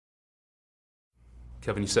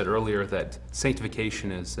Kevin, you said earlier that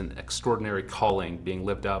sanctification is an extraordinary calling being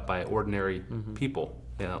lived out by ordinary people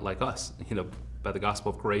like us. By the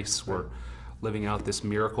gospel of grace, we're living out this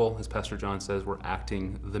miracle. As Pastor John says, we're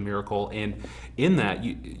acting the miracle. And in that,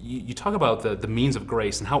 you talk about the means of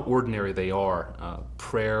grace and how ordinary they are.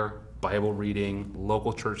 Prayer, Bible reading,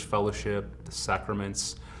 local church fellowship, the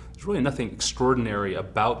sacraments. There's really nothing extraordinary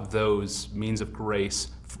about those means of grace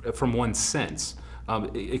from one sense.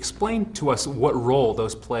 Explain to us what role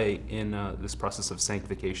those play in this process of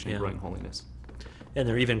sanctification and growing holiness. And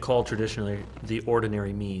they're even called traditionally the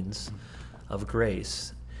ordinary means of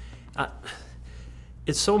grace.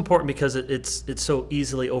 It's so important because it's so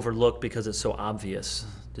easily overlooked because it's so obvious.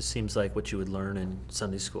 It just seems like what you would learn in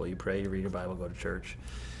Sunday school. You pray, you read your Bible, go to church.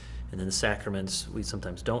 And then the sacraments we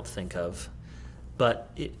sometimes don't think of. But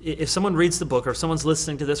if someone reads the book, or if someone's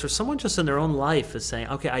listening to this, or someone just in their own life is saying,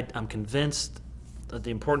 okay, I'm convinced of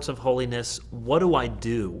the importance of holiness, what do I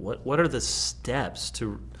do? What are the steps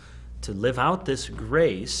to live out this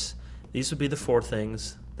grace? These would be the four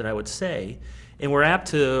things that I would say. And we're apt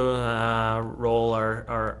to roll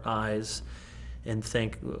our eyes and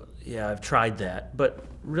think, yeah, I've tried that. But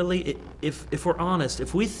really, if we're honest,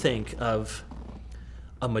 if we think of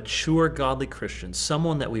a mature, godly Christian,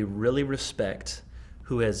 someone that we really respect,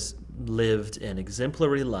 who has lived an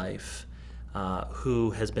exemplary life,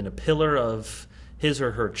 who has been a pillar of his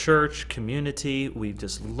or her church, community, we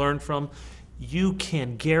just learned from, you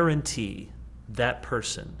can guarantee that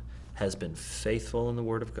person has been faithful in the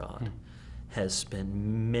Word of God, has spent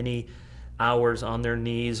many hours on their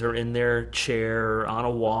knees or in their chair or on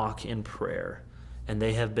a walk in prayer, and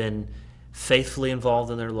they have been faithfully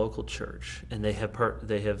involved in their local church, and they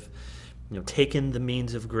have taken the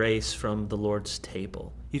means of grace from the Lord's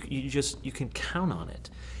table. You can count on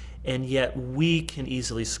it. And yet we can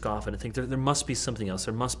easily scoff it and think there must be something else.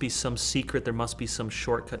 There must be some secret. There must be some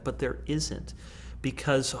shortcut. But there isn't,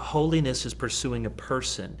 because holiness is pursuing a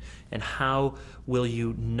person. And how will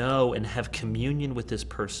you know and have communion with this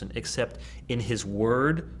person except in His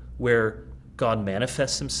Word, where God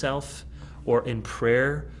manifests Himself, or in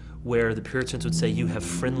prayer, where the Puritans would say you have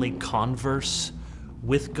friendly converse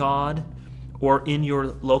with God, or in your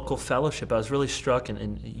local fellowship. I was really struck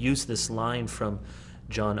and used this line from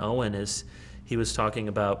John Owen as he was talking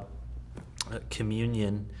about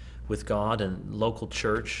communion with God and local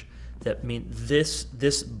church. That means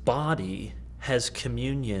this body has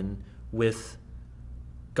communion with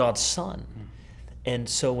God's Son. And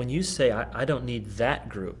so when you say, I don't need that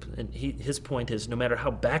group, and his point is, no matter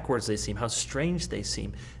how backwards they seem, how strange they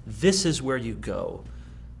seem, this is where you go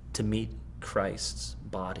to meet Christ's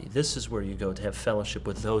body. This is where you go to have fellowship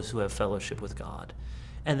with those who have fellowship with God.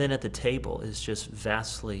 And then at the table is just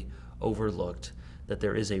vastly overlooked, that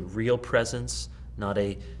there is a real presence, not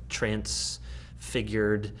a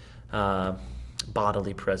transfigured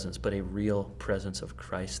bodily presence, but a real presence of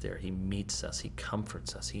Christ there. He meets us, He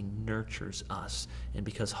comforts us, He nurtures us. And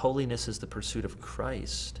because holiness is the pursuit of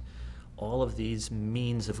Christ, all of these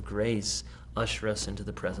means of grace usher us into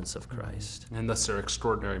the presence of Christ. And thus they're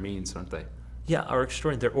extraordinary means, aren't they? Yeah, are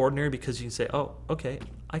extraordinary. They're ordinary because you can say, oh, okay,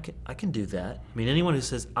 I can do that. I mean, anyone who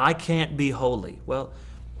says, I can't be holy, well,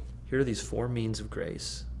 here are these four means of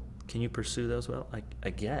grace. Can you pursue those? Well, I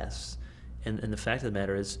guess. And the fact of the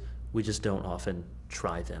matter is, we just don't often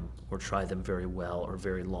try them, or try them very well or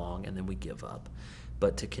very long, and then we give up.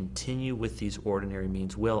 But to continue with these ordinary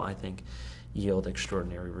means will, I think, yield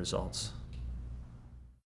extraordinary results.